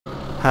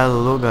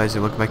Hello guys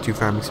and welcome back to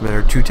Farming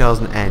Simulator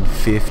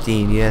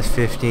 2015. Yes,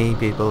 15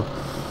 people.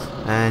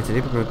 And today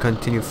we're going to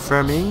continue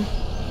farming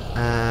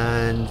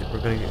and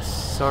we're going to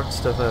sort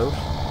stuff out.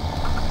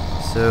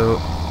 So,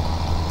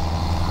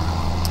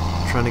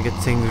 trying to get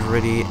things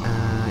ready.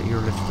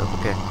 You're lifted up,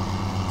 okay.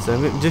 So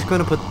I'm just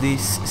going to put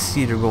this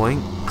seeder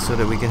going so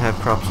that we can have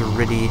crops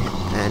ready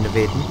and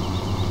evading.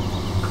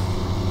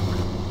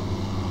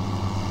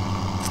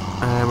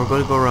 And we're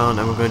going to go around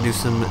and we're going to do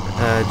some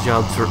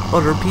jobs for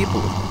other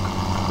people.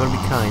 We're going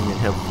to be kind and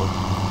helpful.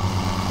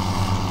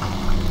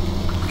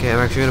 Okay, I'm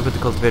actually going to put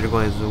the cultivator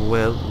going as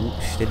well. Ooh,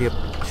 steady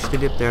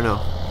up there now.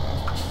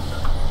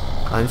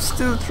 I'm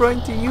still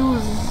trying to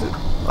use...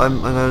 I'm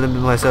going to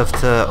limit myself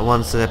to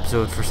once an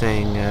episode for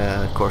saying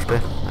course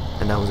play,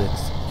 and that was it.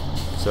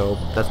 So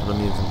that's what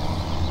I'm using.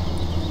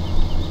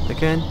 I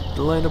can't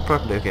line up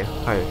properly. Okay,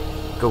 alright,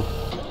 go.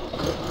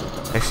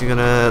 Actually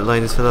gonna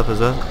line this fill up as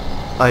well.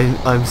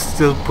 I'm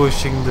still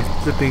pushing the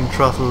flipping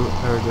throttle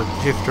or the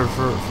shifter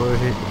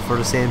for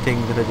the same thing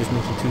that I just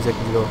mentioned 2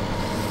 seconds ago.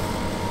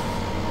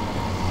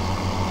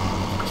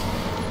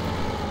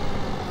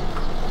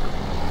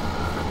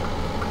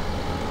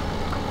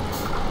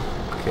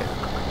 Okay.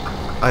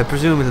 I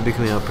presume it'll be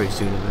coming out pretty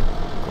soon anyway,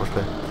 of course,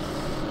 but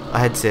I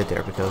had to say it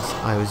there because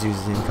I was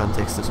using it in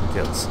context of something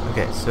else.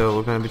 Okay, so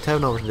we're going to be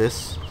tabbing over to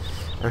this.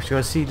 I'm actually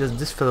going to see, does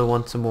this fellow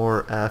want some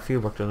more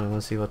field work done? I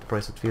want to see what the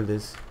price of the field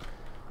is.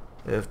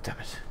 Oh, damn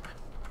it.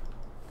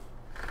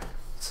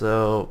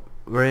 So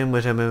we're in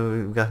with him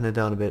and we've gotten it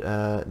down a bit.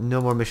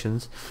 No more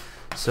missions.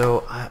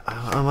 So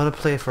I want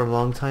to play for a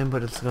long time,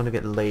 but it's going to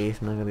get late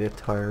and I'm going to get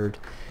tired.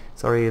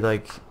 It's already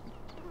like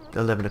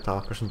 11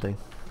 o'clock or something.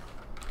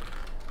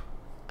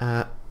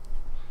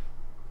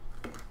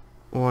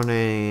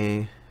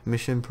 Warning,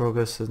 mission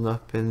progress has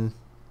not been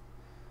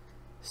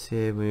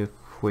saved when you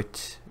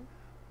quit.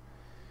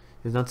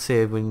 It's not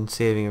saved when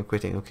saving or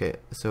quitting. Okay,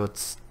 so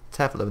it's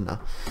half 11 now.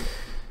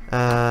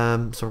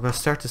 So we're going to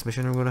start this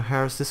mission and we're going to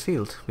harvest this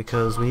field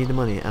because we need the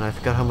money, and I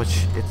forgot how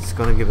much it's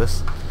going to give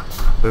us,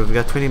 but we've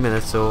got 20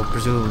 minutes, so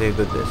presumably a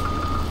good bit.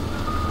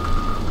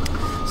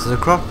 So the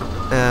crop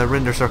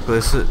render circle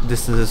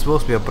distance is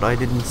supposed to be up, but I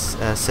didn't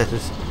set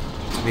it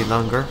to be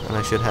longer, and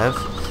I should have,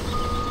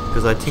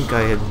 because I think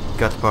I had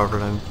got the power,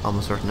 but I'm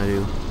almost certain I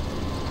do.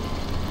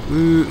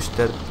 Ooh,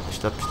 stop.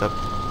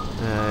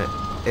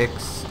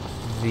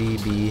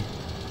 XVB.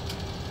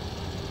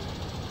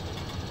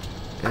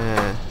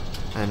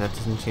 And that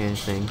doesn't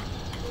change thing.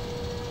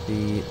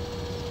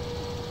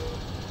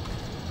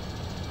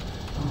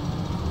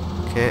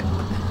 Okay.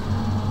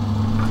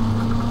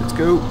 Let's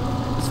go.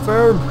 Let's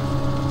farm.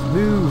 Let's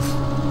move.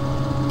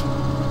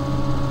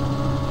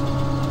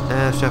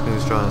 Shopping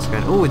is strong on the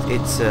screen. Oh,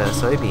 it's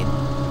soybean.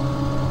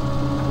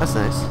 That's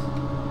nice.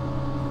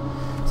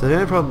 So the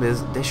only problem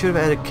is they should have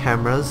added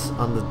cameras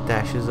on the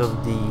dashes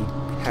of the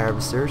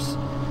harvesters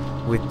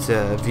with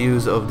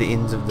views of the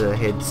ends of the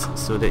heads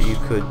so that you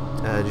could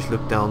just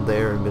look down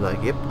there and be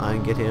like, yep,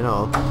 I'm getting it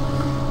all.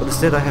 But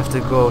instead I have to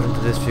go out into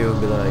this view and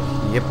be like,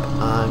 yep,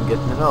 I'm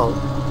getting it all.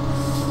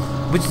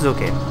 Which is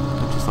okay,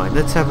 which is fine.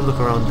 Let's have a look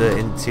around the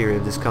interior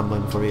of this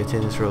combine before we get to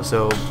this row.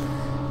 So,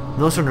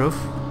 no sunroof,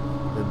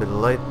 a little bit of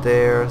light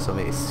there, some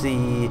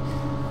AC,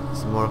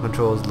 some more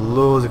controls,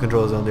 loads of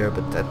controls on there,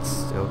 but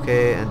that's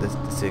okay. And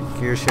it's a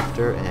gear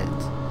shifter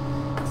and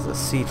a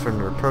seat for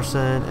another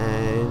person,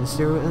 and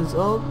steering, and it's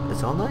all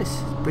nice.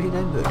 It's pretty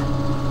damn good.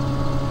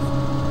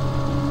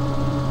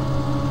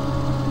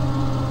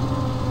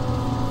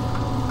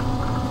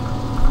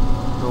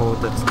 Oh,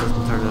 that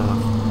doesn't turn it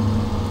off.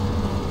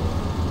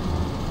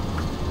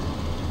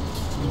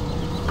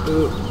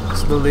 Oh,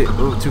 slowly.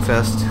 Oh, too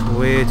fast.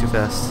 Way too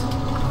fast.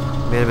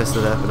 Made a mess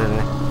of that, but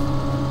anyway.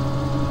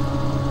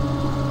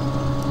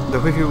 The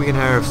quicker we can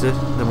harvest it,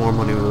 the more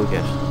money we will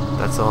get.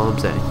 That's all I'm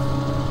saying.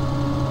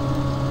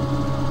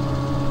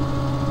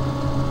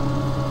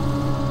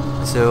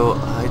 So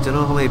I don't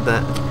know how many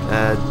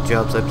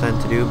jobs I plan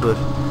to do, but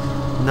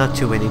not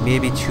too many,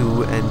 maybe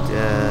 2, and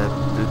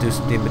we'll do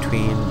something in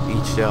between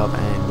each job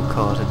and we'll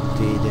call it a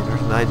day then or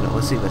something. I don't know,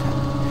 we'll see what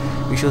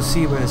happens. We shall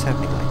see where it's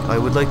happening. Like, I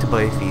would like to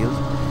buy a field,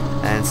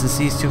 and since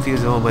these 2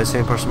 fields are owned by the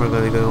same person, we're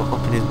going to be going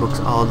up in his books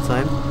all the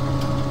time.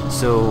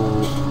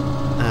 So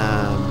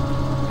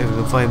if we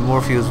can find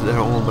more fields that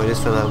are owned by this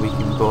fella, we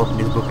can go up in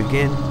his book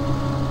again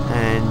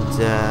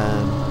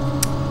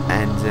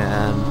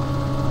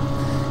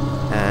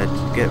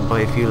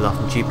buy a field off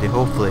him cheaply,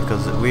 hopefully,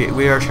 because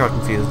we are short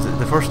in fields.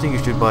 The first thing you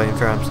should buy in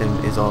farm sim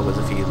is always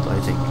a field, I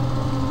think,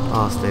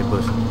 honestly,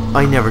 but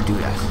I never do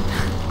that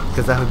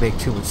because that would make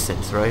too much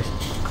sense, right?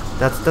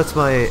 That's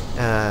my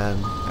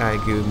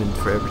argument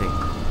for everything.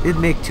 It'd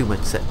make too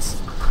much sense.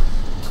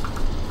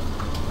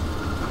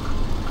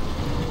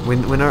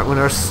 When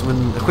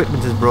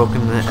equipment is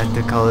broken at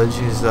the college,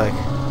 it's like,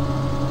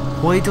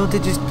 why don't they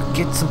just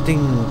get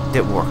something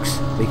that works?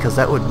 Because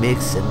that would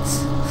make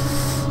sense.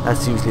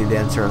 That's usually the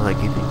answer I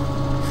like giving.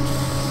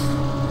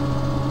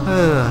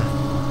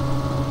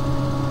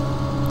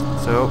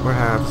 So we're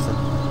harvesting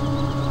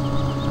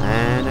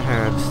and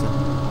harvesting.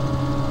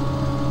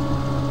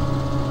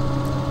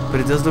 but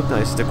it does look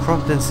nice. The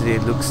crop density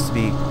looks to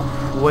be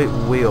quite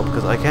way up,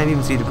 because I can't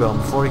even see the ground.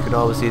 Before you could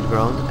always see the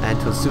ground, and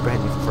it was super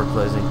handy for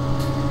fertilizing.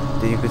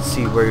 That you could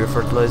see where you're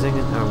fertilizing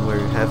and where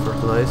you have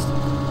fertilized,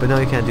 but now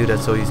you can't do that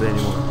so easily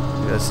anymore.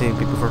 I was seeing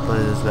people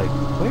fertilize, it's like,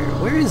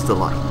 where is the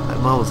line?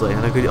 I'm always like,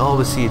 and I could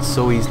always see it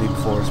so easily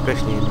before,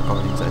 especially in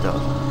recordings, I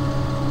thought.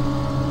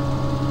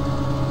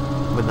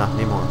 But not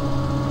anymore.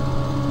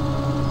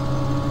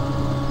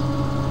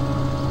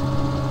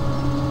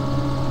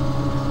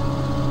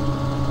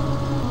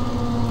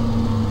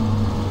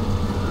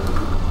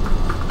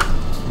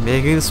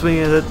 Making a swing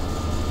at it.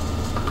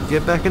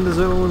 Get back in the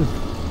zone.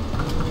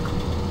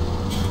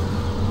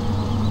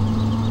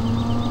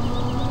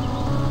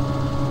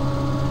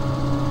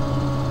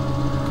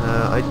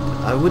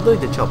 I would like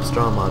the chop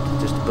straw mod,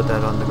 just to put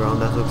that on the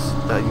ground. That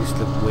used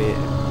to look way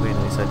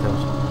nice, I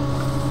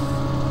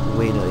thought.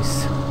 Way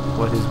nice.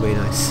 What is way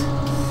nice?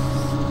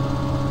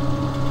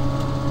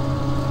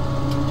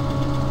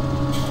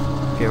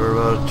 Okay, we're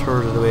about a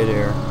third of the way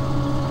there.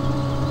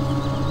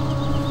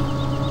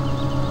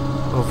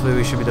 Hopefully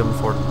we should be done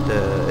before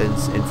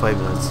in 5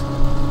 minutes.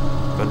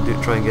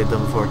 Gonna try and get it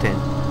done before 10.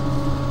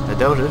 I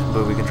doubt it,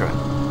 but we can try.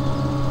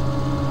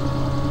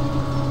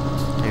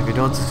 And if you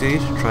don't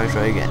succeed,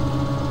 try again.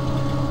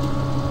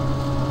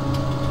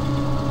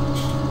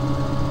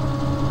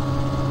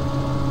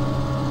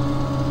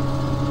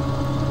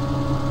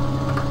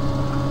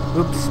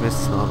 Oops,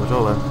 missed small, but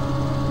oh well.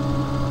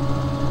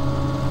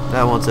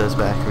 That won't set us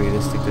back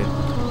realistically.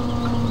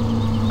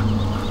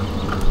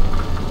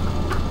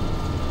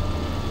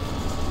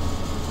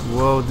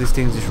 Whoa, these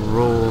things just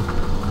roll.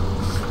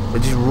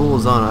 It just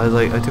rolls on.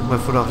 I took my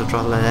foot off the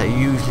throttle, and that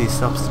usually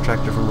stops the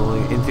tractor from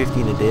rolling. In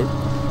 15 it did,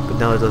 but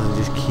now it doesn't, it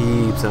just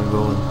keeps on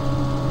going.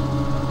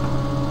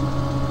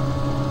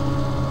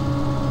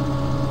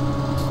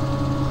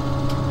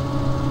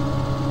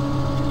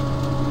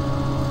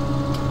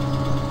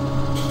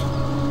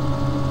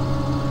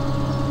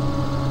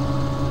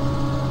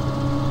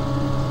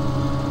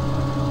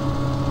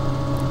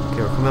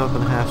 Okay, we're coming up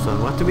on half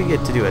done. What did we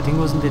get to do? I think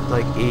wasn't it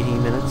like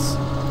 18 minutes?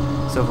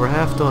 So if we're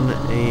half done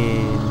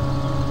in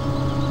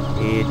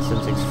 8,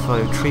 7, 6,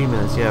 5, 3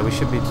 minutes, yeah, we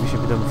should be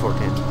done before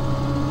 10.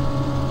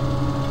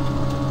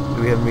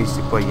 We haven't reached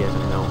it quite yet,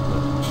 I know,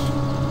 but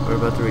we're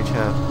about to reach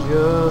half.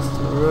 Just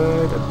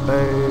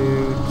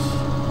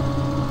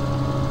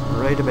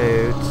right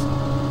about,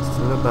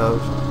 still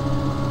about.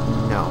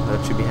 No,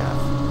 that should be half.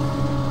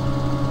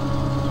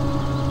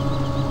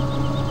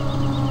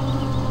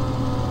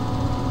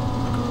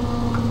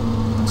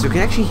 So you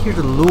can actually hear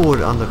the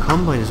load on the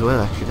combine as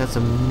well, actually. That's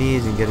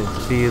amazing, getting the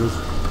field.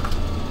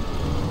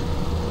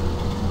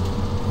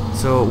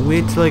 So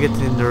wait till I get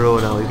in the row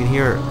now. You can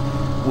hear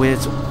when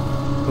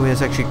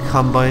it's actually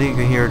combining, you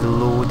can hear the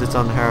load that's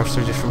on the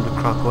harvester just from the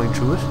crop going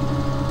through it.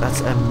 That's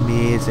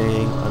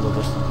amazing. I love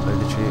it. I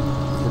literally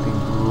flipping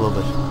love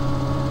it.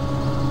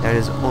 That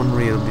is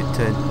unreal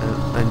to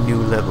a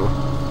new level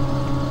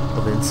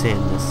of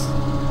insaneness.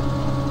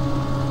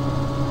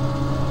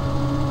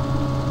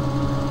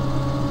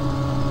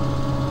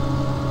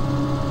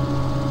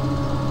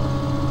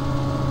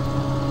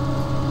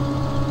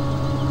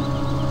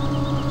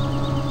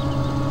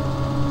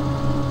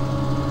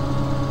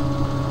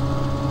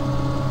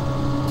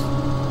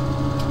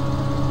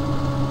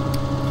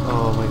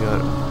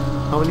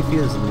 How many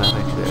fields in the map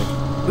actually?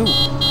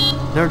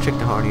 Ooh! Never checked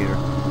the hard either.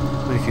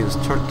 How many fields?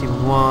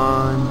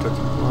 31.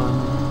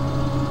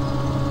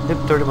 Yep,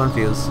 31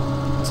 fields.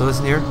 So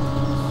listen here.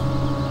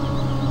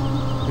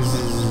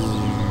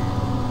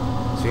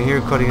 So you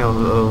hear cutting of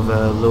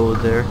load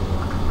there.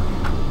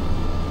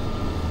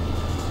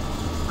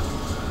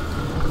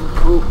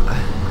 Ooh.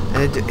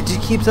 And it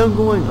just keeps on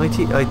going. I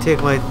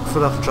take my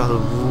foot off the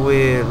throttle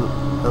way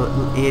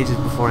ages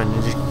before, and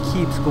it just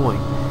keeps going.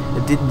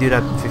 It didn't do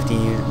that in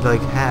 15 years,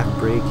 like half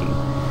braking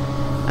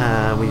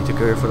when you took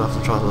your foot off the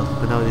throttle,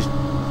 but now it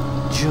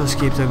just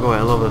keeps on going.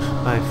 I love it.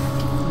 I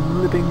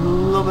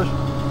flipping love it.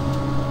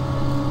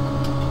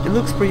 It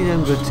looks pretty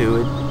damn good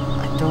too.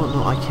 I don't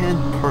know, I can't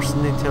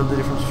personally tell the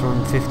difference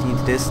from 15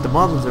 to this. The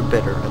models are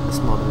better, this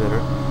model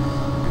better,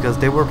 because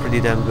they were pretty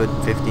damn good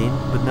in 15,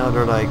 but now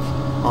they're like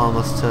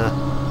almost to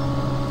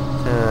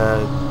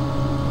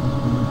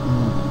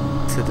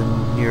the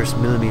nearest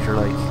millimeter.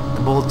 Like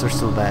the bolts are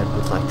still bad,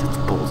 but like that's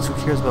bolts. Who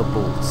cares about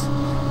bolts?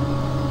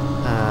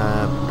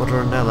 But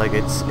other than that, like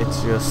it's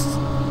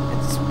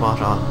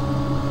spot on.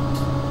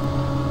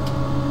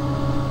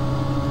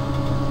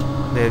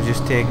 They've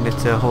just taken it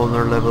to a whole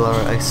nother level. Or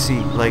I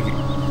see, like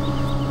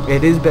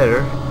it is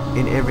better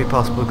in every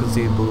possible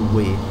conceivable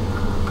way,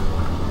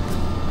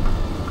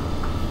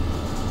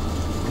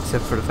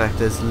 except for the fact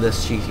that it's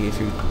less cheaty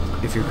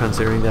if you're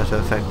considering that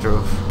a factor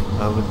of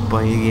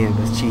buying a game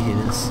with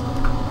cheatiness.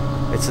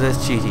 It's less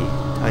cheaty,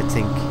 I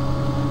think.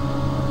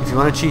 If you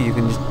want to cheat, you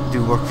can just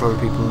do work for other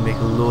people and make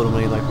a load of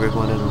money like we're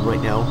going to do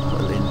right now,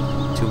 well, in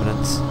 2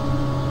 minutes.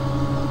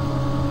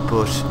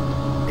 But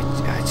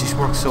it just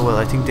works so well.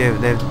 I think they've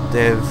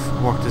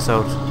worked this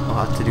out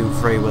to do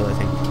very well, I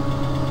think.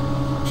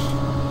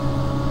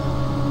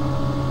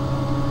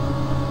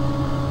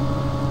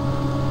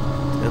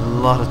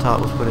 lot of thought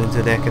was put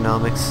into the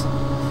economics,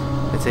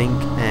 I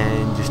think,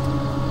 and just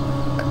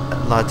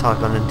a lot of thought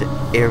gone into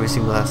every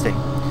single last thing.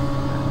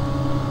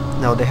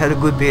 Now they had a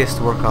good base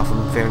to work off of,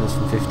 in fairness,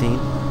 from 15.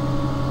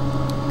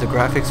 The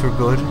graphics were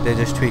good, they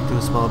just tweaked them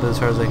a small bit as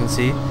far as I can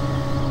see,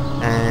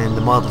 and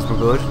the models were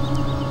good,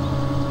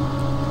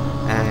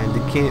 and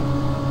the game,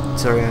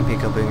 sorry I'm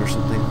hiccuping or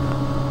something,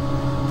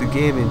 the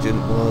game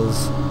engine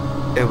was,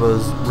 it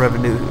was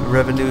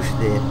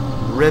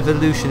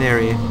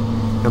revolutionary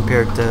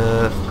compared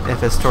to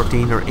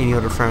FS13 or any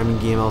other farming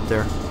game out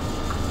there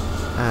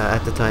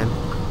at the time,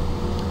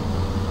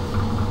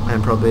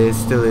 and probably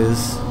still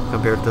is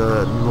compared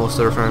to most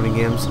other farming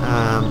games.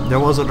 There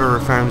was other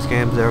farms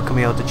games that were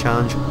coming out to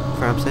challenge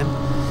farm sim,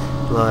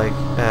 like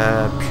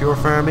pure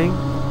farming.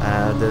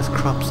 There's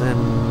crops and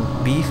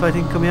beef, I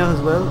think, coming out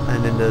as well,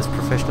 and then there's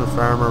professional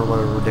farmer, or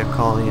whatever they're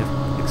calling it,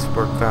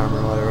 expert farmer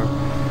or whatever.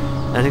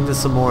 And I think there's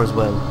some more as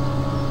well,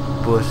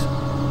 but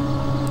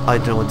I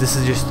don't know, this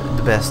is just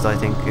the best. I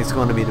think it's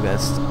going to be the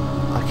best.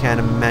 I can't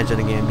imagine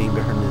a game being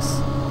better than this,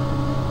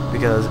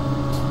 because,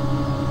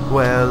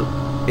 well,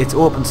 it's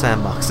open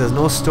sandbox, there's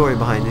no story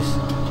behind it.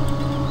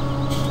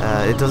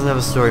 It doesn't have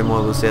a story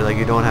mode, we'll say, like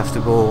you don't have to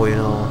go, you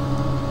know,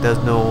 there's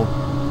no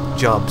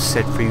job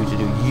set for you to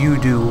do. You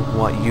do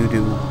what you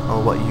do,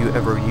 or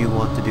whatever you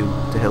want to do,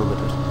 to hell with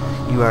it.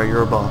 You are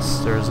your boss.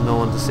 There's no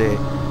one to say,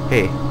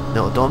 hey,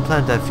 no, don't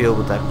plant that field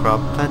with that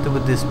crop, plant it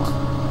with this one.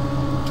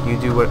 You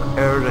do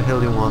whatever the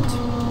hell you want.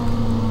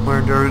 Where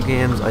in other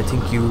games, I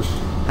think you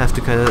have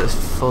to kind of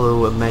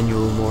follow a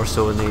manual more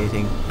so than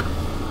anything,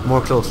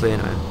 more closely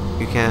anyway.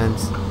 You can't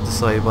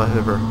decide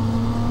whatever,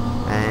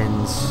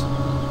 and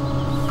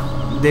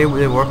they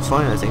work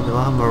fine. I think a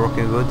lot of them are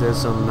working good. There's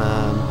some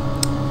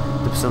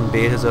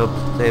betas up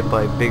played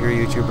by bigger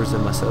YouTubers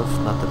than myself.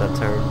 Not that that's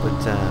hard,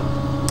 but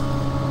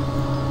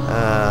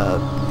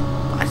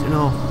I don't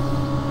know.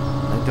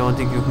 I don't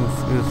think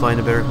you'll find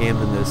a better game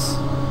than this,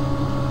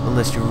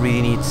 unless you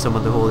really need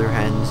someone to hold your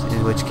hand,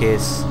 in which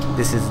case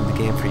this isn't the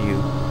game for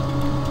you.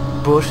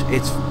 But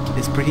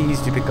it's pretty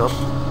easy to pick up.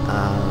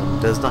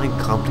 There's nothing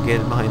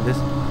complicated behind it.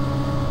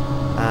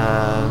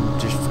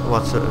 Just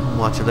watch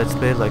a let's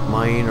play like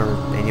mine or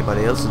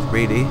anybody else's,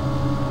 really,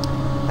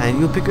 and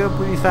you'll pick it up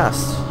really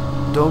fast.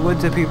 Don't go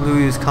into people who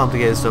use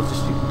complicated stuff.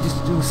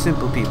 Just do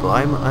simple people.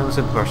 I'm a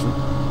simple person.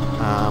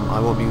 I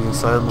won't be using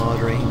style mod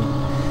or anything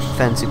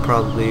fancy,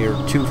 probably, or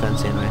too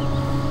fancy anyway.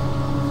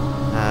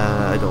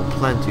 I don't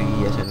plan to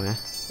yet anyway.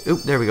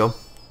 Oop, there we go.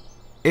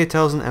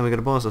 8,000, and we got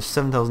a bonus of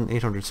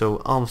 7,800,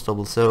 so almost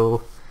double.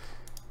 So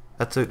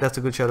that's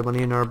a good shot of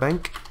money in our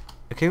bank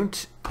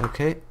account.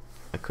 Okay,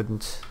 I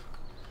couldn't.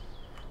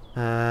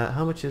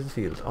 How much is the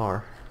field?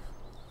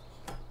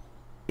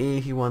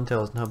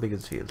 81,000. How big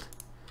is the field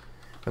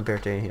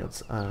compared to anything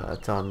else?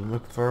 It's on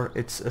look for.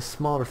 It's a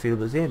smaller field,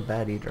 but it ain't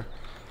bad either.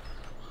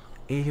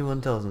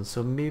 81,000.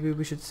 So maybe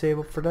we should save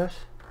up for that.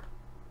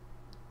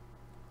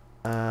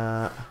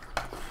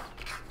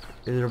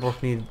 Is there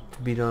work need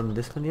to be done on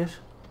this one yet?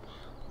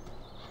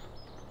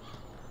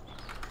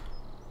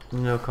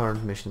 No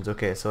current missions.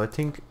 Okay, so I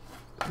think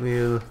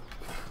we'll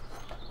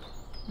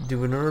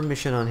do another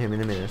mission on him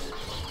in a minute.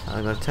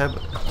 I'm gonna tab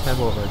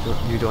over.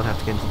 You don't have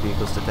to get into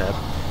vehicles to tab.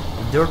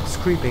 The dirt is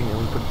creeping, and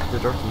we put the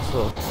dirt in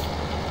slow.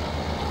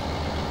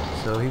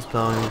 So he's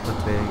plowing, he's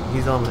cultivating.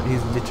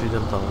 He's literally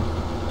done plowing.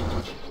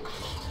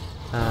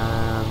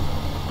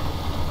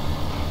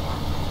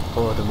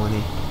 Oh,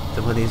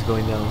 the money's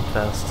going down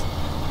fast.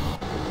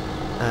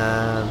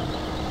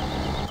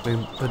 We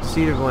put the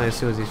seeder going as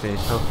soon as he's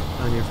finished.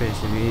 When you're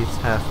finished, he's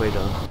halfway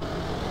done.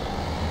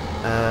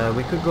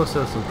 We could go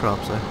sell some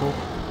crops, I hope.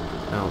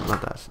 No,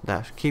 not that.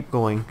 That. Keep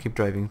going, keep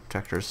driving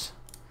tractors.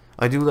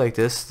 I do like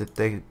this, that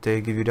they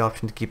give you the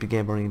option to keep the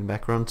game running in the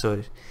background,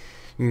 so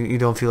you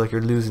don't feel like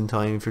you're losing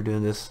time if you're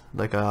doing this,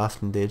 like I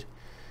often did.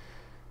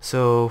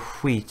 So,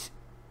 wheat.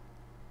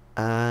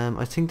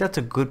 I think that's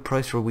a good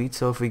price for wheat,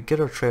 so if we get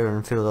our trailer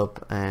and fill it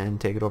up and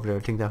take it over there, I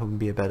think that wouldn't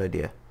be a bad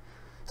idea.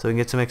 So we can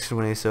get some extra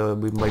money, so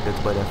we might be able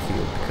to buy that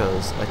field,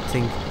 because I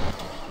think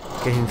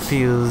getting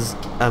fields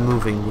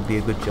moving would be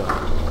a good job.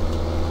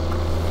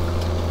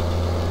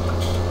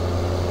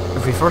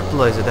 If we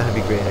fertilize it, that'd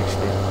be great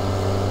actually.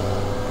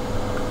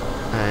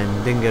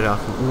 And then get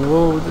off.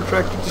 Whoa, the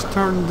tractor just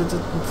turned. Does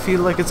it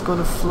feel like it's going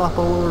to flop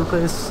all over the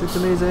place? It's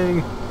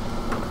amazing.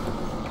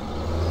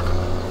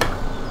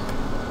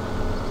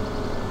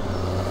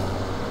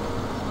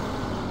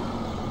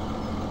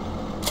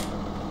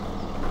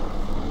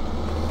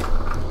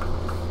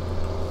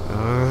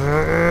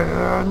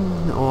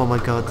 Oh my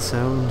god, the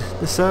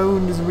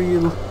sound is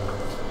real.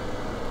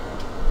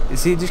 You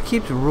see, it just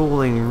keeps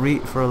rolling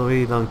for a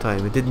really long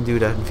time. It didn't do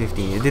that in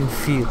 15. It didn't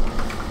feel,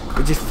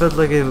 it just felt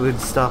like it would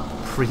stop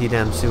pretty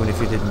damn soon if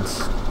you didn't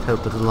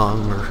help it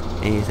along or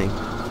anything.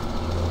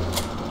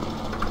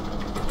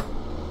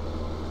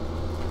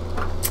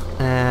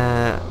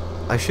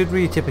 I should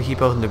really tip a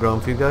heap out on the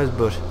ground for you guys,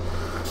 but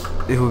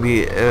it would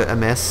be a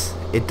mess.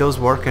 It does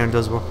work, and it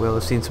does work well.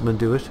 I've seen someone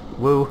do it.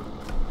 Whoa.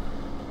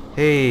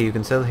 Hey, you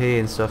can sell hay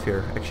and stuff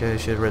here. Actually, I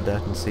should have read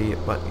that and see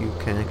what you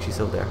can actually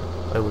sell there.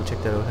 I will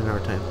check that out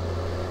another time.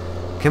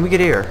 Can we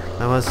get air?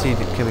 I want to see,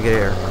 can we get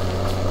air?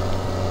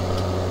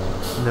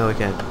 No, I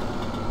can't.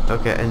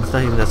 Okay, and it's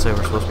not even that side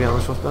we're supposed to be on.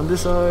 We're supposed to be on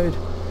this side.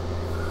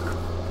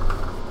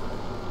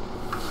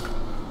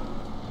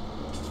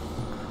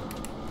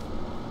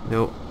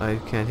 No, I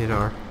can't hit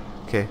R.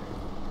 Okay.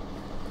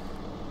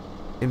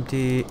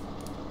 Empty.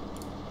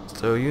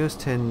 So use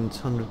 10,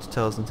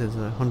 100,000,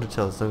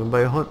 100,000. So we can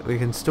buy we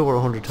can store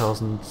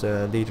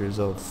 100,000 liters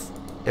of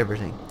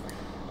everything,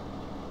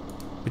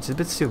 which is a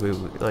bit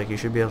stupid. Like you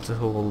should be able to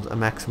hold a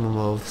maximum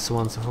of so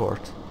on and so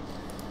forth.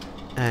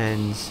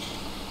 And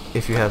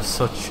if you have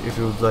such, if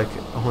you would like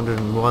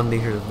 101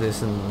 liters of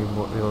this, and you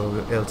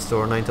know, able to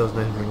store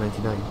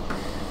 9,999,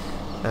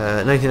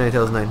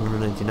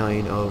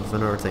 99,999 of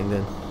another thing,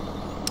 then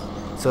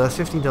so that's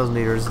 15,000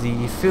 liters.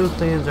 The fill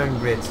planes aren't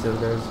great still.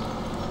 There's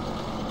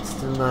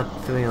still not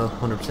filling out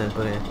 100%,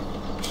 but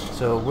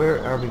so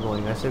where are we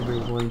going? I said we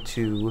were going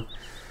to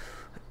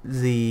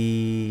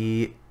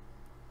the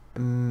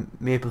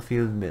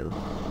Maplefield Mill.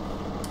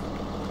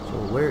 So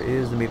where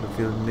is the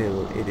Maplefield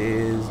Mill? It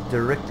is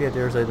directly at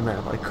the other side of the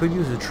map. I could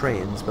use the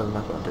trains, but I'm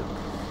not going to.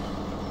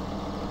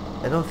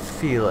 I don't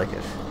feel like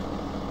it.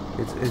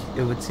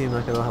 It would seem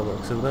like I don't have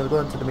work. So we're going to go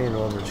onto the main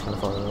road and we're just going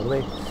to follow it all the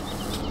way.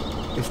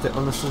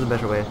 Unless there's a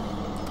better way.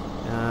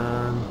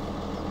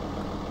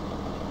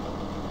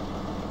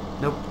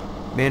 Nope.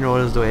 Main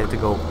road is the way to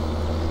go.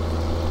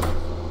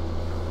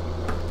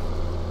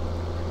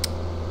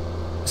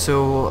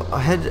 So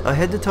I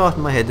had the thought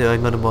in my head that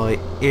I'm gonna buy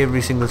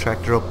every single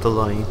tractor up the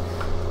line,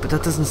 but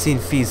that doesn't seem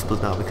feasible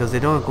now because they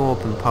don't go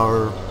up in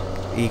power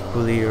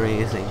equally or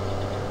anything.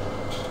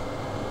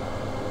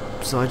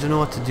 So I don't know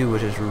what to do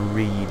with it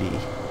really.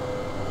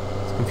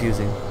 It's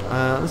confusing.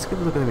 Let's give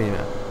a look at the mini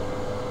map.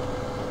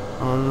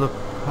 Oh look,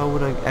 how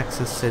would I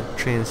access said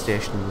train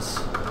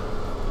stations?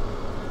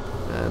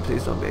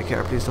 Please don't be a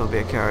car, please don't be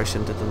a car. I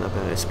shouldn't have done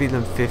that. Speed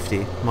limit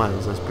 50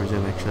 miles, I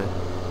presume, actually.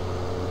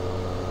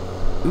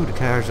 Ooh, the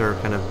cars are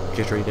kind of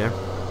jittery there.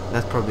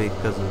 That's probably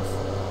because of...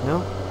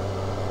 No?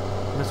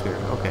 That's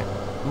weird. Okay.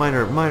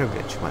 Minor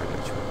glitch.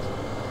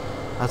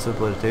 That's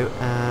what it do.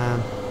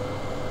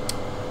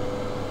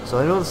 So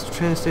I know there's a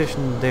train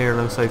station there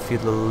alongside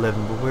Field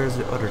 11, but where's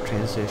the other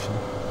train station?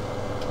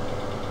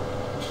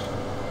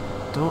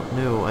 Don't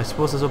know. I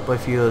suppose it's up by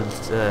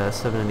Fields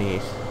 7 and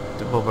 8,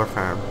 above our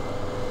farm.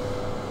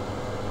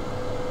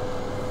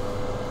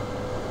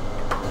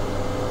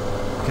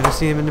 Can I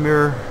see him in the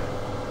mirror?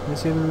 Can I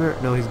see him in the mirror?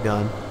 No, he's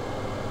gone.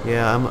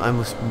 Yeah, I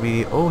must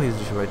be... Oh, he's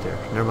just right there.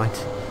 Never mind.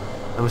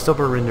 I must up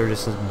our render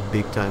distance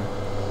big time.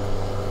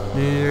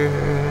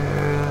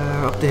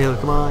 Up the hill,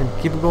 come on.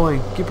 Keep it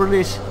going. Keep her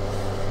lit.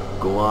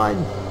 Go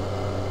on.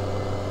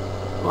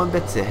 Go on,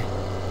 Betsy.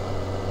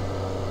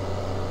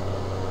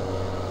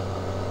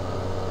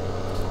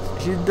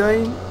 She's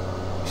dying.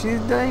 She's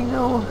dying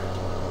now.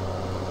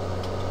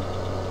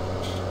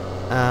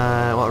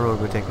 What road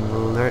we're taking?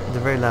 The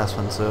very last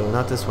one, so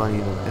not this one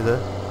even, is it?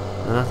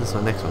 No, not this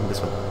one, next one, this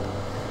one.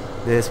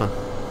 This one.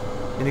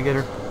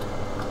 Indicator.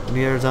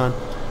 Indicator's on.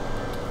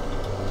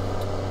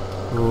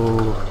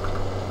 Ooh.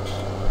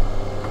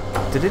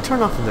 Did they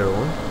turn off on their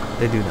own?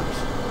 They do not.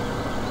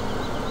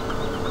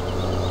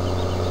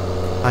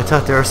 I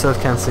thought they were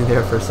self-cancelling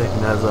there for a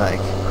second. I was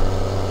like,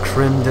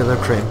 creme de la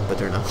creme, but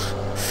they're not.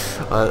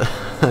 I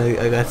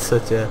got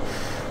such a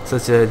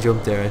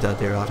jump there. I thought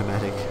they were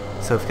automatic,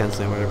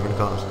 self-cancelling, whatever they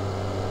call it.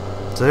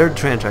 So they're the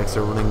train tracks.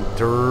 They're running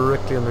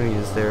directly underneath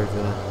us. They're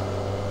the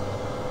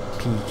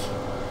peak.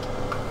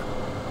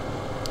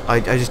 I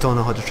just don't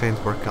know how the trains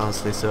work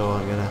honestly, so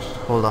I'm gonna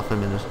hold off a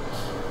minute.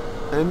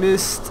 I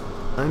missed.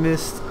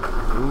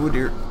 Oh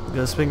dear. I'm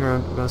gonna swing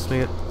around. I'm gonna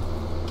swing it.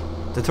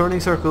 The turning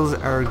circles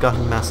are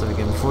gotten massive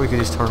again. Before we could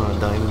just turn on a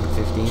dime in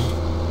 15,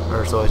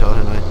 or so I thought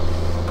anyway.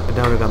 But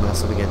now they got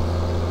massive again.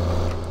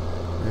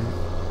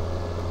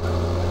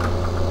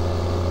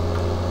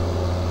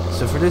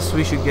 So for this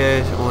we should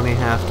get only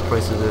half the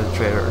price of the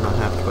trailer, or not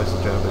half the price of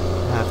the trailer, but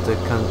half the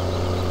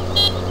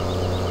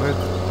where?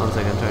 1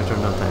 second, I'm trying to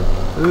turn on time.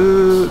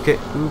 Ooh, okay,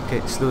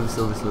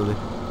 slowly.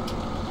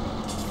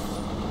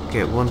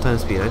 Okay, 1 time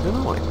speed. I don't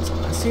know why.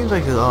 It seems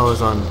like it's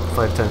always on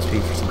 5 times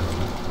speed for some reason.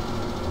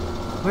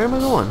 Where am I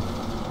going?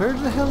 Where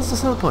the hell is the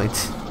sell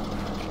point?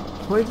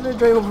 Why did I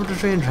drive over the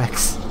train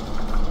tracks?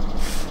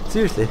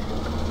 Seriously.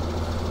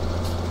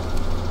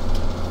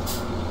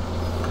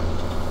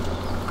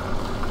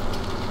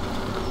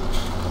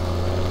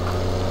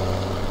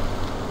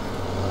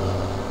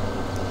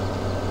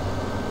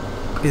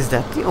 Is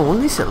that the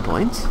only sell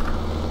point?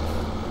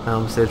 I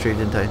almost said 3,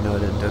 didn't I? No, I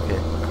didn't.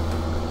 Okay.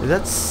 Is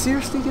that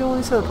seriously the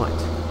only sell point?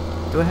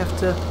 Do I have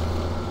to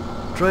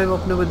drive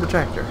up now with the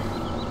tractor?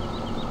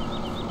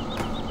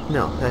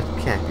 No, that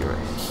can't be right.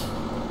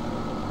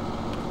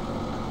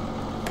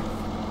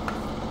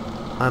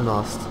 I'm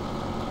lost.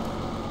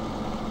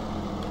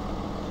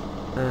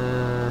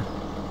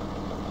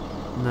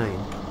 9.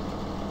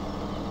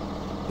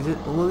 Is it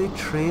only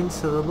train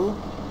sellable?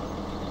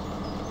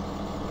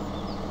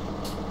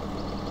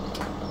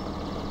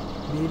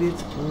 Maybe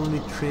it's only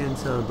train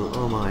sellable.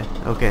 Oh my.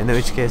 Okay, in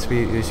which case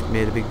we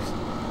made a big...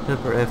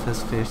 Helper F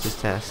has finished this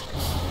task.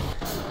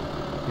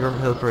 You're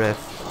Helper F.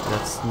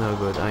 That's no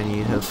good. I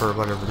need Helper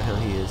whatever the hell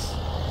he is.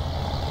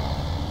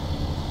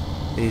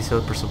 He's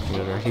Helper something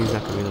or other. He's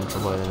not going to be done for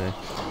a while anyway.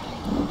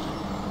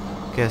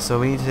 Okay, so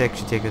we need to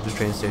actually take it to the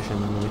train station,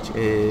 which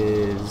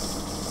is...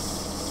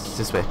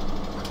 this way.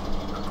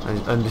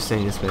 I'm just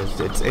saying this way.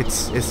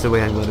 It's the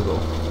way I'm going to go.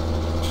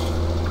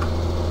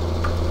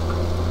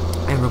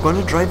 And we're going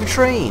to drive a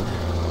train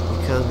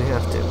because we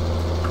have to,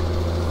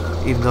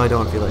 even though I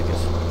don't feel like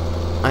it.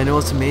 I know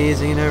it's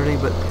amazing and everything,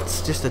 but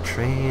it's just a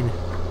train.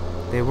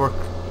 They work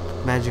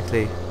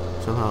magically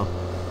somehow.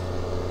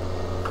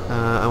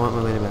 I want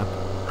my mini map.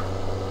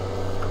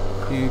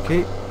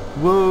 Okay.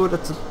 Whoa,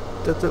 that's a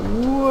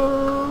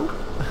whoa.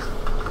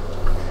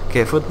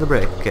 Okay, foot in the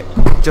brake. Okay,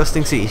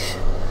 adjusting seat.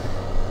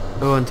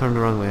 Oh, and turn the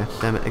wrong way.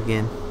 Damn it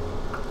again.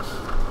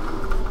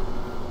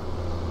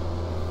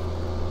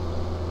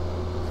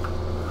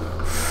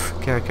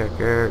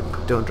 Car,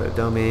 don't drive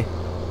down me.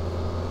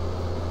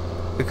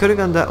 We could have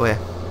gone that way.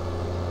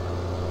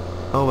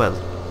 Oh well.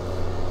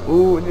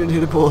 Oh, nearly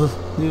hit a pole.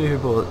 Nearly hit a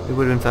pole. It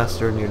would have been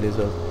faster nearly as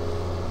well.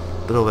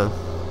 But oh well.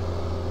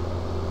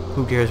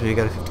 Who cares when you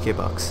got a 50k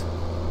box?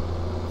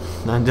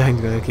 I'm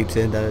gonna keep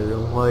saying that, I don't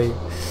know why.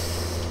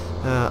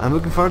 I'm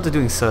looking forward to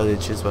doing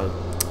silage as well.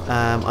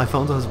 I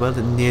found out as well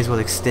that Nazewell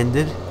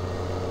Extended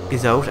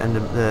is out, and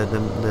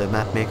the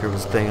map maker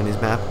was playing on his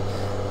map.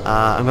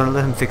 I'm gonna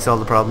let him fix all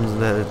the problems in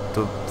the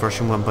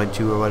version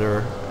 1.2 or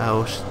whatever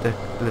out.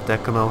 Let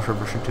that come out, or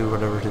version 2,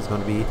 whatever it is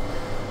going to be,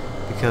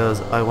 because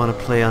I want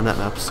to play on that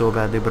map so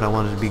badly, but I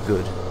want it to be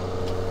good.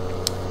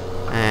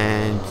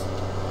 And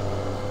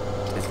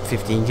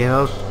 15 came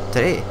out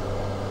today.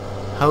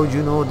 How would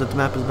you know that the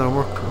map is going to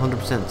work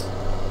 100%?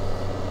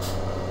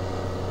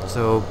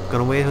 So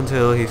gonna wait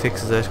until he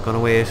fixes it. Gonna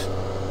wait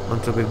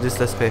until we have this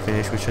Let's Play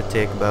finished, which should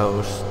take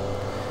about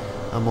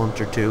a month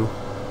or two.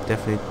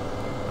 Definitely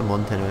a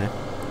month anyway.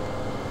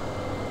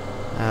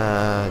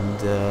 And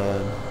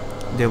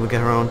then we'll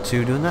get around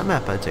to doing that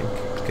map, I think,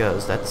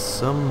 because that's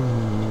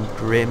some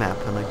great map,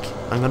 and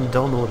I'm gonna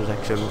download it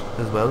actually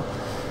as well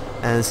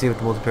and see what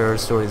the multiplayer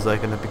story is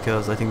like on it,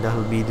 because I think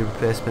that'll be the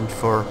replacement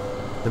for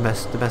the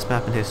best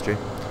map in history.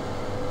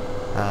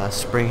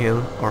 Spring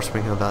Hill or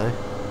Spring Hill Valley,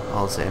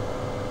 all the same.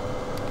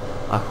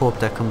 I hope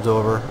that comes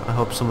over. I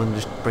hope someone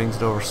just brings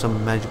it over somehow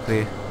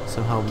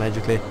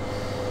magically.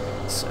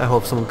 I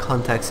hope someone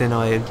contacts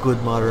NI, a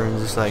good modder, and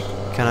just like,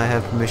 can I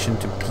have permission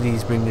to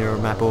please bring your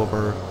map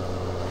over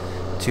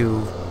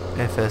to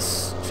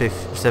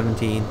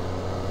FS17?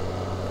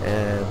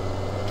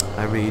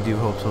 I really do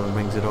hope someone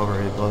brings it over.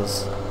 It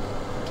was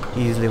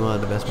easily one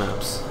of the best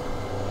maps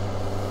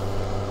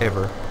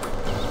ever.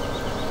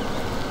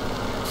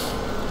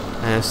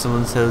 And if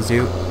someone tells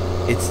you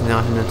it's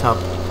not in the top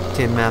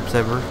 10 maps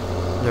ever,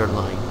 they're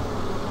lying.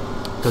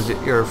 Because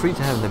you're free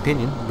to have an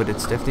opinion, but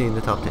it's definitely in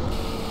the top 10.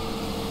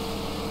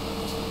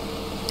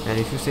 And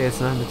if you say it's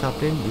not in the top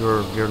 10,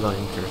 you're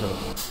lying to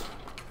yourself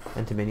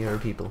and to many other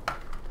people.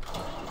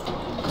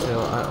 So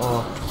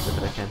oh,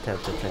 but I can't tap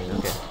the train.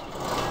 Okay.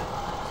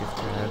 Shift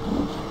tab.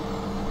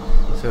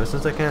 So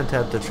since I can't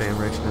tap the train,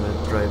 we're actually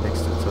gonna drive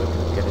next to it so I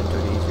can get into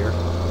it easier.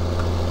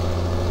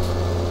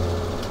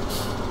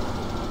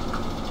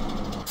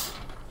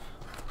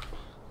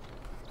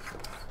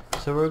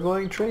 So we're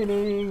going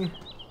training.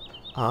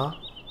 Huh?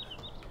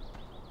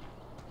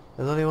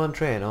 There's only one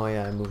train. Oh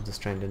yeah, I moved this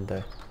train, didn't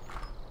I?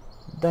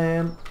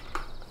 Damn.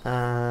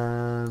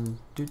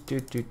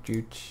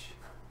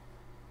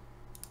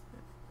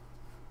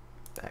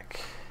 Back.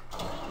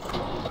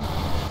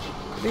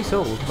 Pretty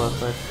sold, but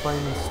I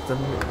find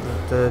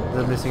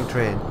the missing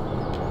train.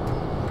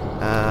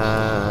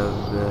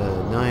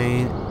 The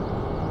 9.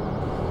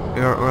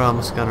 We're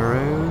almost gone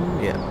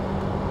around. Yeah.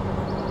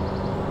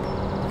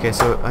 Okay,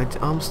 so I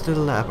almost did a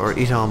lap, or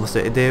it almost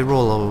did. They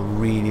roll a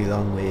really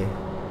long way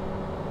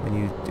when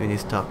you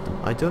stop them.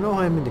 I don't know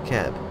how I'm in the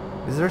cab.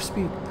 Is there a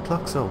speed? The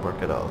clocks don't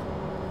work at all.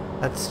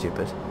 That's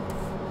stupid.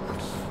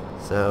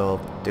 So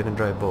you can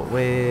drive both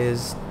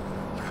ways.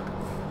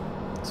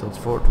 So it's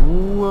forward.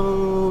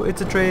 Whoa!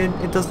 It's a train.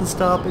 It doesn't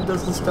stop. It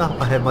doesn't stop.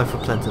 I have my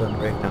foot planted on the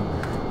brake now.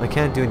 I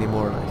can't do any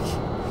more. Like,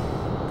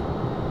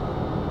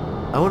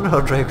 I wonder how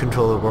drive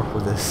control will work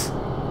with this.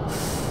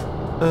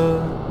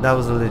 That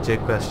was a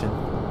legit question.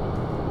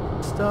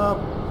 Stop.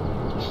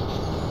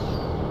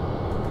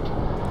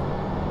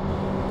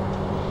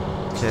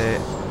 Okay.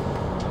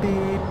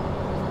 Beep,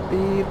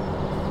 beep,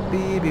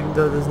 beep. Even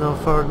though there's no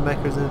forward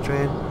makers in the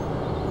train.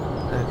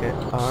 Okay.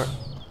 R.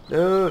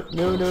 No,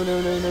 no, no,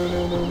 no, no, no,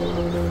 no, no, no,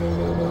 no, no,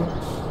 no, no.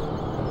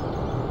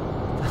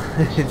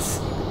 It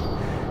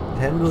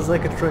handles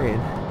like a train,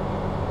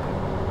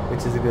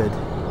 which is good.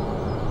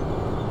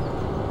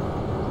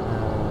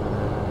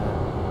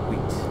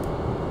 Wheat.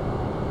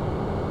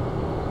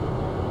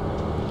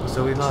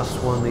 So we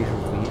lost 1 liter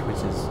of wheat, which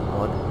is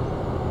odd.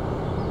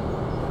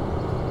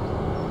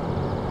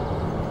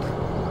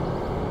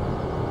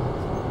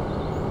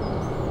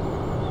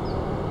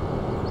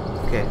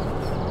 Okay.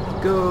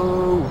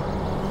 go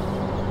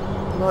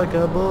like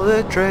a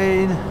bullet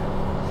train,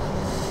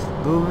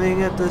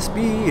 moving at the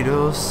speed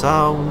of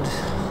sound,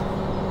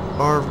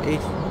 or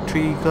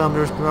 83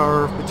 kilometers per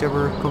hour,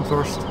 whichever comes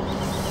first.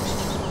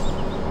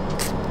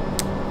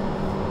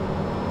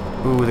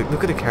 Ooh,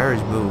 look at the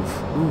carriage move.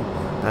 Ooh,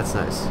 that's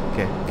nice.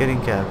 Okay, get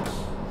in cab.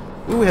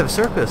 Ooh, we have a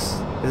circus.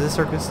 Is it a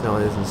circus? No,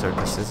 it isn't a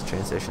circus. It's a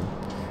train station.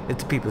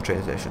 It's a people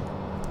train station.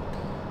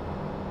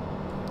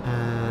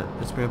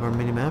 Let's bring up our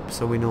mini map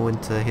so we know when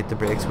to hit the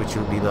brakes, which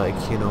will be like,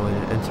 you know,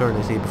 an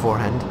eternity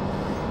beforehand.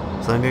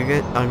 So I'm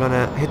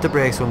gonna hit the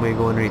brakes when we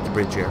go and reach the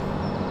bridge here.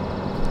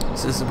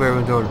 So this is where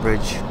we're going to the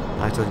bridge.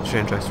 I told you the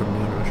train tracks were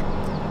near it,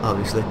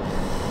 obviously.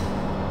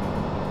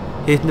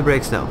 Hitting the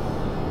brakes now.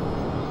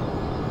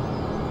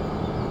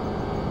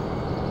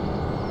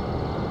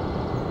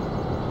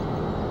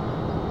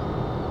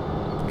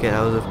 Okay,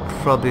 that was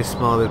probably a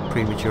small bit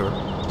premature,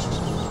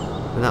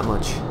 but not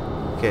much.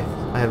 Okay,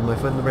 I have my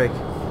foot on the brake.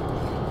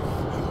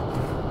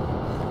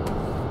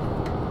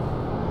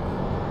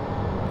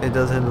 It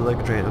does handle like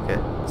a train. Okay,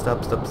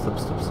 stop.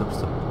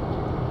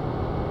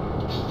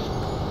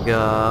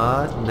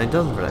 Got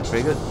 9,000 for that.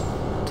 Very good.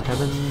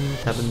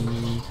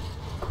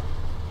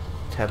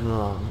 Tabbing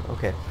along.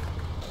 Okay.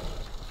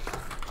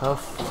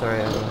 Puff. Sorry,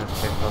 I don't have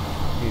to check Puff.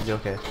 He's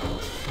okay.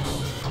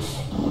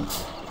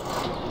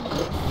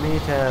 Many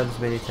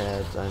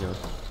tabs. I know.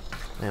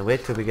 And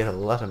wait till we get a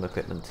lot of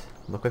equipment.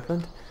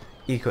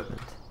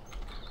 Equipment.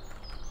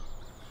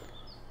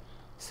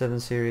 7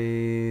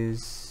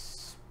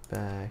 series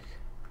back.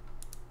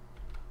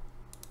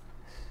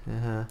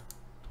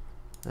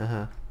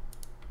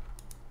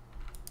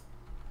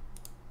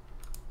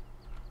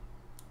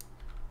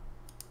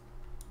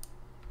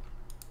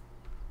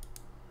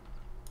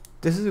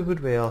 This is a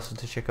good way also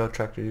to check out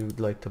tractor you would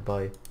like to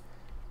buy.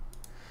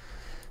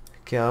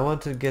 Okay, I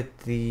want to get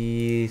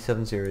the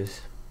 7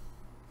 series.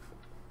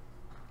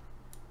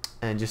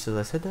 And just as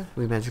I said that,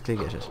 we magically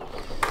get it.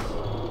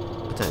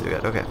 What time do we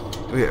got? Okay.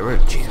 We're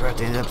at the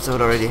end of the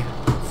episode already.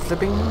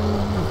 Flipping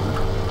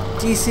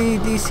DC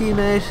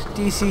mate,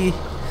 DC.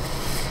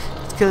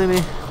 It's killing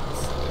me.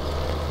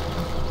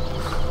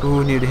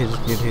 Ooh, need to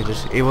hit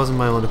it. It wasn't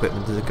my own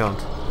equipment, does it count?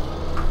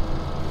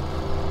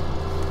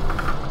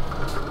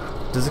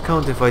 Does it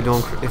count if I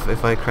don't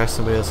if I crash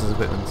somebody else's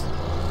equipment?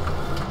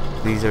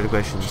 These are the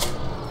questions.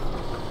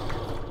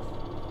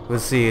 We'll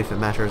see if it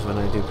matters when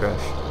I do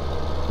crash.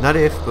 Not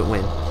if, but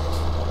when.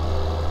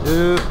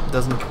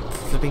 Doesn't.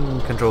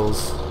 Flipping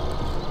controls.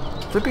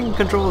 Flipping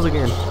controls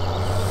again.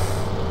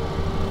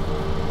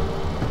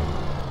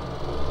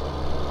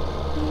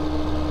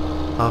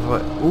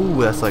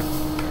 Ooh, that's like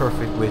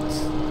perfect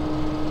width.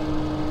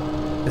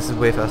 This is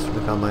way faster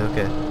than the combine.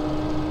 Okay.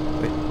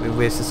 We've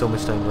wasted so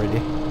much time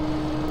already.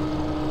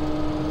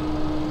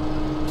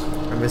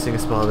 We're missing a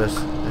small bit,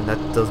 and that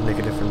does make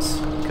a difference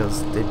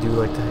because they do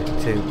like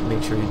to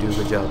make sure you do a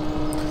good job.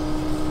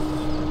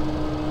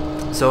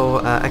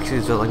 So actually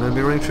as well, I'm going to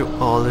be running through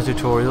all the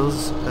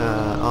tutorials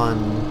on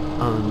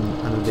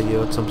a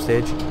video at some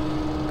stage,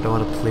 but I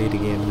want to play the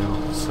game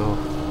now, so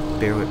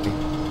bear with me.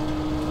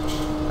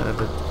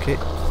 But okay,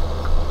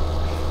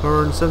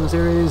 we're in 7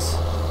 series,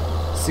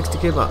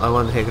 60k, but I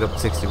want to take it up to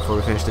 60 before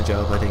we finish the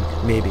job. I think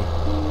maybe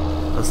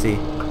I'll see.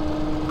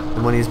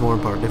 The money is more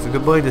important. If we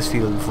could buy this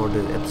field before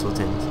the episode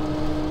ends,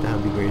 that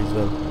would be great as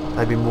well.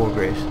 That'd be more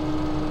great.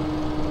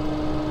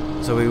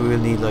 So we will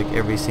need like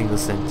every single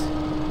cent.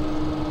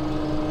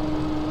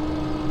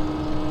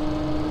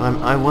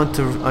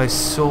 I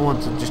so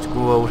want to just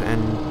go out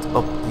and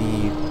up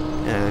the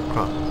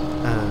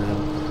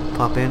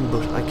pop in,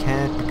 but I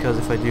can't because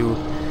if I do,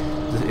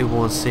 it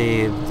won't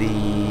save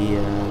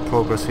the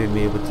progress we've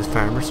made with this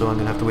farmer. So I'm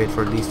gonna have to wait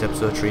for at least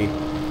episode 3,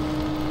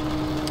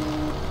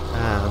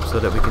 so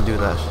that we can do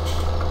that.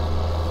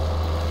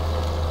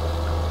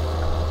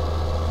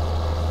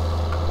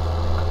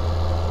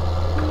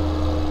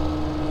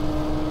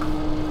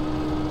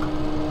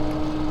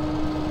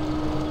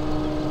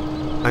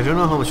 I don't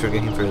know how much we're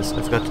getting for this.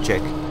 I forgot to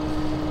check.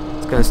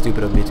 It's kind of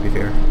stupid of me, to be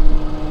fair.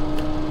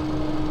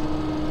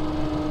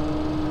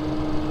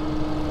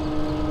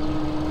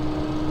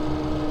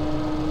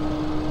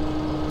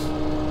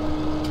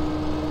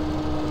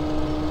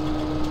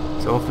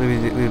 So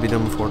hopefully we'll be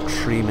done before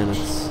 3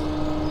 minutes.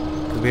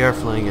 Because we are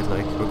flying it,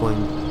 like, we're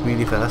going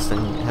really fast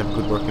and have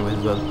good working with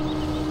as well.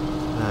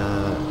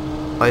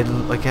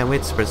 I can't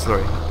wait to spread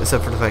slurry.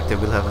 Except for the fact that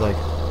we'll have like...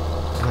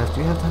 you have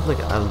to have like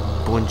a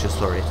bunch of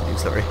slurry to do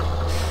slurry.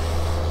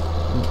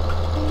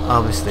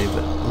 Obviously,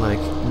 but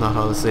like not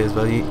obviously as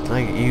well.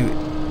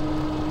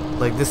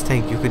 Like this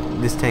tank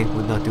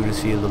would not do this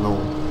field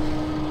alone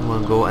in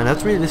one go, and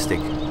that's realistic.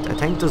 A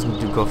tank doesn't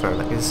go far.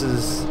 Like this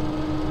is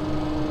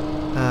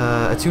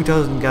a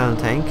 2,000 gallon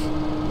tank,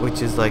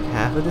 which is like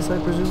half of this, I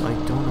presume. I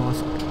don't know.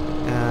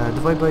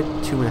 Divide by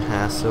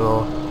 2.5,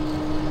 so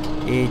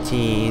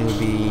 18 would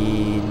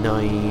be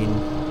 9.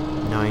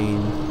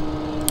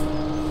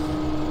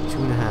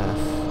 2.5.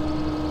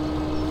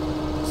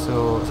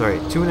 So, sorry,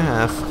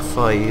 2.5,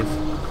 5,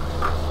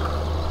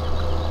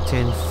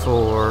 10,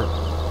 4,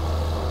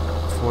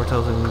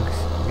 4,000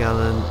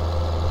 gallon.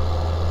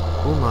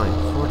 Oh my,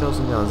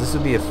 4,000 gallons. This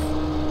would be a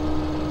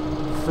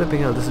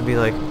flipping hell. This would be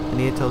like an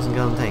 8,000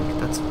 gallon tank.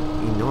 That's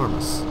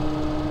enormous.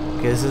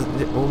 Okay, this is.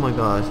 Oh my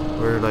god,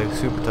 we're like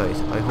super tight.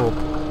 I hope.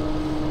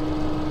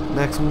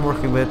 Maximum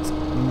working width.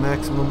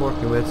 Maximum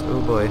working width.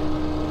 Oh boy,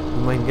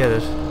 we might get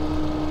it.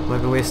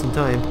 Might be wasting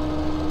time.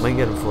 Might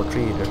get it before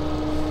 3 either.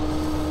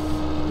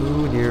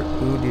 Oh dear,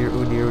 oh dear,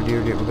 oh dear, oh dear,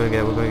 oh dear. We're gonna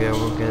get it, we're gonna get it,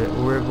 we're gonna get it.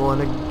 We're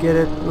gonna get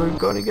it, we're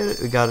gonna get it.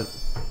 We got it.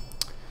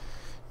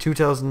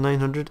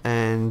 2,900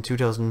 and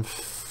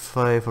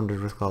 2,500,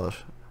 let's call it.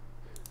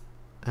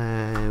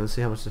 And we'll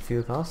see how much the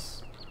fuel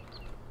costs.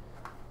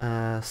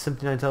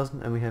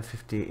 79,000 and we have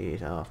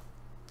 58. Oh.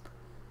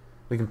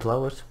 We can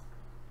plow it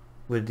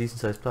with a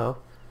decent sized plow.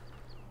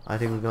 I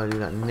think we're gonna do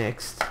that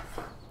next.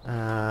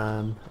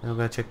 And I'm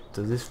gonna check,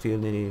 does this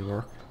field need any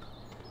work?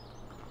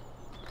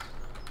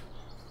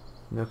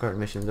 No current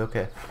missions,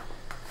 okay.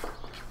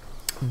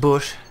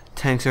 But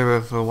thanks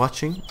everyone for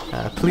watching.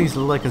 Please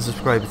like and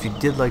subscribe if you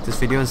did like this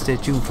video, and stay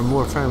tuned for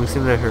more Farming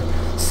Simulator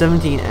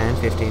 17 and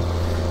 15.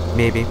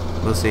 Maybe,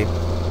 we'll see.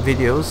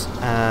 Videos,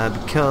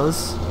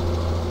 because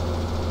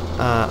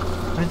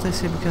why did I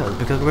say because?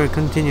 Because we're gonna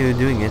continue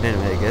doing it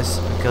anyway, I guess.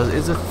 Because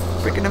it's a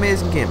freaking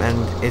amazing game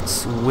and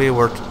it's way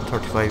worth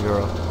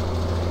 €35.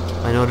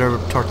 I know they were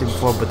 30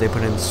 before, but they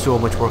put in so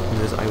much work into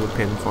this. I would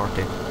pay them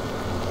 40.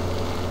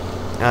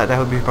 That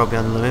would be probably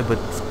on the limit, but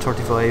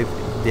 35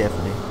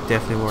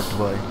 definitely worth the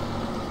buy.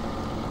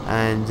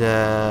 And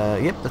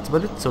yep, that's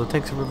about it. So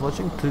thanks for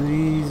watching.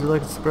 Please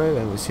like and subscribe,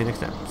 and we'll see you next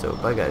time. So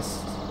bye guys.